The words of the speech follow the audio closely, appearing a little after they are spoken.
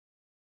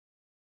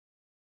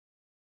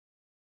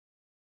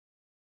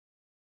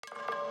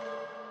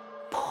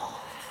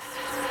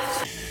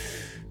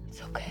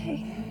It's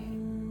okay.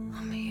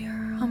 I'm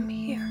here. I'm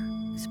here.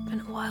 It's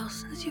been a while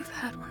since you've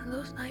had one of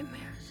those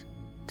nightmares.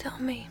 Tell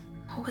me,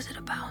 what was it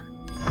about?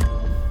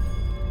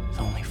 It's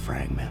only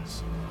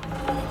fragments.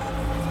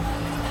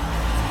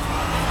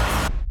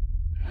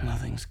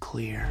 Nothing's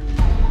clear.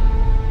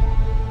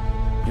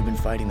 You've been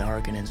fighting the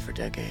Harkonnens for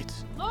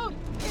decades. Look!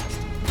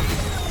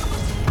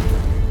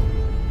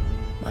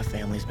 My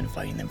family's been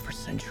fighting them for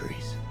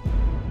centuries.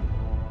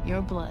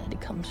 Your blood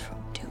comes from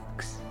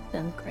dukes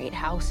and great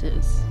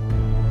houses.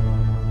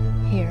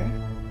 Here,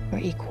 we're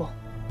equal.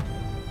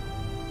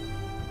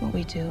 What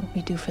we do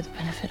for the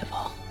benefit of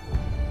all.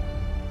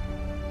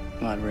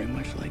 Well, I'd very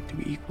much like to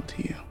be equal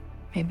to you.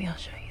 Maybe I'll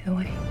show you the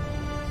way.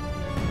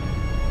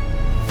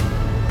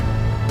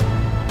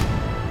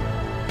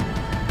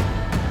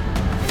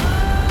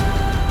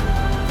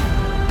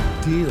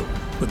 Deal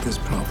with this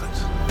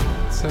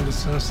prophet. Send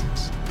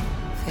assassins.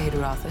 Fade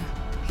Rother.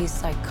 He's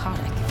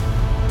psychotic.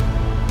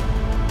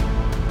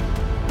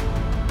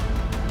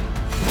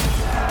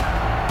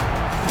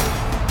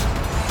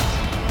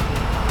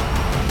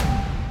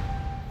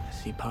 I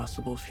see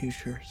possible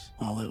futures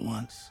all at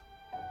once.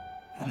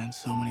 And in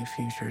so many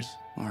futures,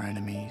 our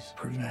enemies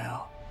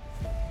prevail.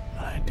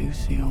 But I do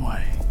see a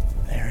way.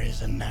 There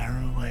is a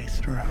narrow way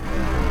through.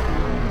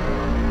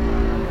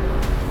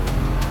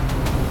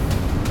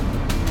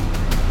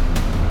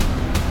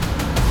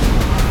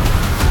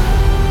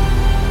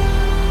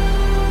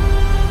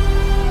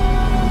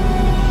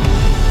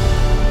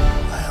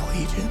 My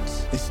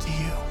allegiance is to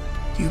you.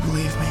 Do you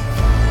believe me?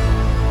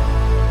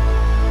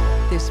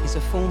 This is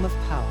a form of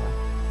power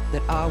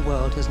that our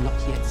world has not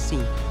yet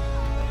seen.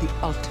 The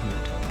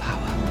ultimate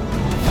power.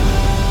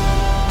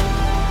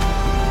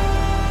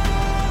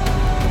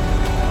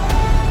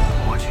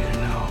 I want you to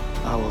know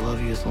I will love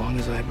you as long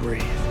as I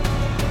breathe.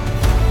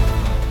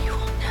 You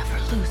will never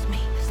lose me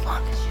as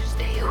long as you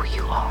stay who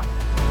you are.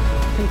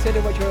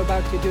 Consider what you're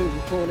about to do,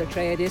 Paul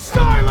Atreides.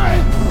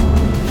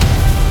 Silence!